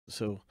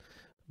So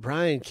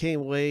Brian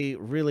came away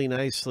really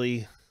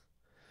nicely.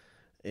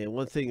 And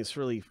one thing that's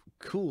really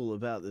cool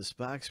about this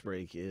box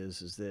break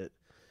is that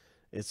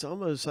it's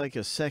almost like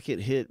a second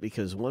hit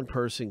because one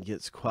person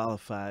gets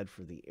qualified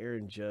for the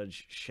Aaron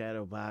Judge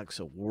Shadow Box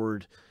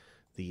Award,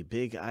 the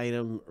big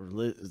item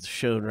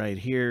shown right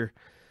here.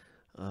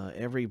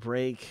 Every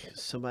break,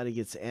 somebody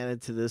gets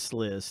added to this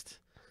list,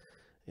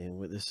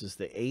 and this is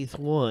the 8th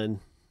one.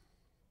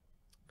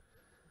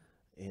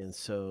 And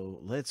so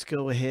let's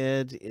go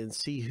ahead and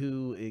see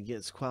who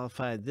gets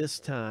qualified this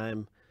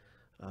time.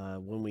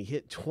 When we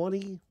hit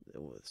 20,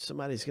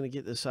 somebody's going to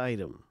get this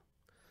item.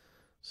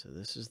 So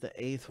this is the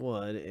 8th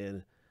one,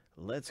 and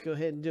let's go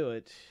ahead and do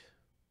it.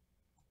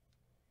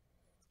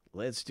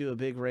 Let's do a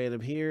big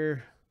random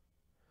here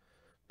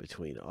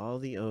between all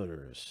the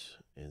owners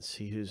and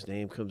see whose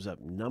name comes up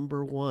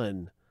number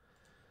 1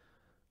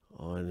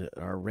 on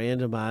our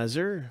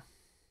randomizer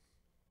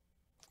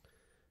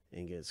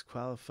and gets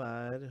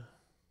qualified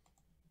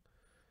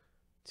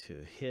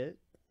to hit.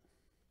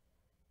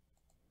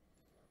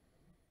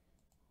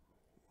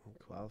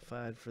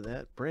 Qualified for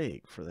that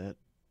break, for that.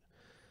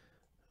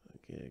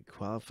 Okay,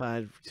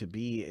 qualified to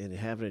be and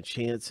having a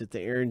chance at the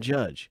Aaron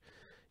Judge.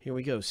 Here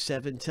we go,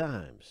 7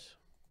 times.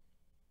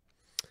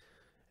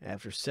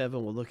 After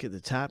 7, we'll look at the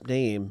top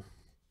name,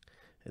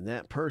 and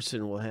that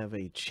person will have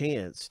a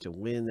chance to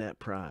win that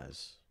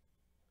prize.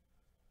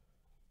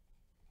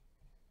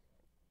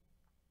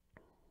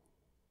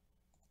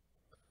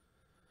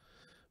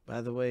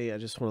 By the way, I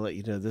just want to let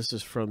you know this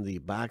is from the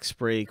box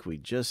break we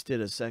just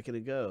did a second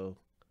ago.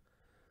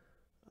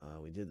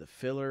 We did the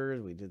filler,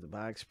 we did the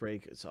box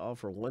break. It's all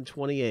for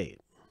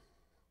 128.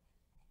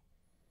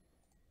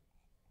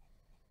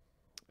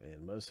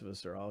 And most of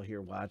us are all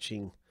here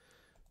watching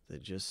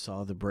that just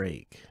saw the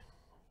break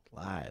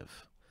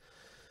live.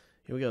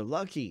 Here we go.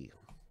 Lucky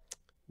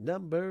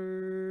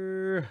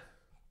number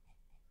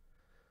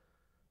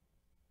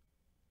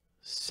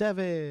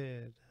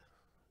 7.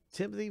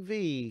 Timothy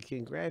V.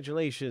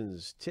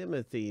 Congratulations,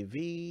 Timothy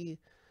V.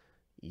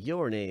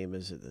 Your name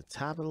is at the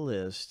top of the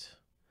list.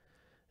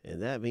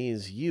 And that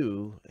means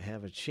you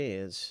have a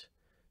chance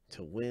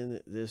to win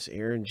this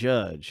Aaron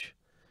Judge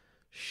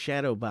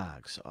Shadow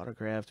Box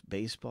autographed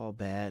baseball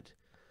bat,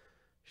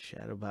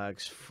 Shadow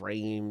Box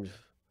framed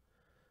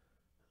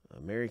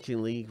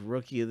American League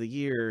Rookie of the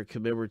Year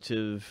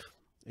commemorative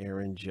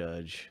Aaron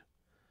Judge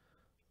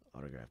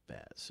autographed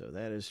bat. So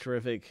that is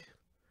terrific.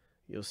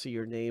 You'll see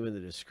your name in the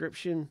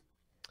description.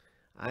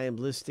 I am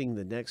listing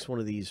the next one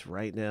of these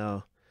right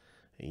now,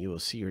 and you will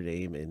see your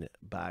name in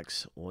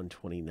box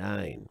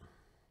 129.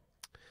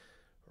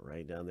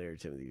 Right down there,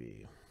 Timothy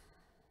V.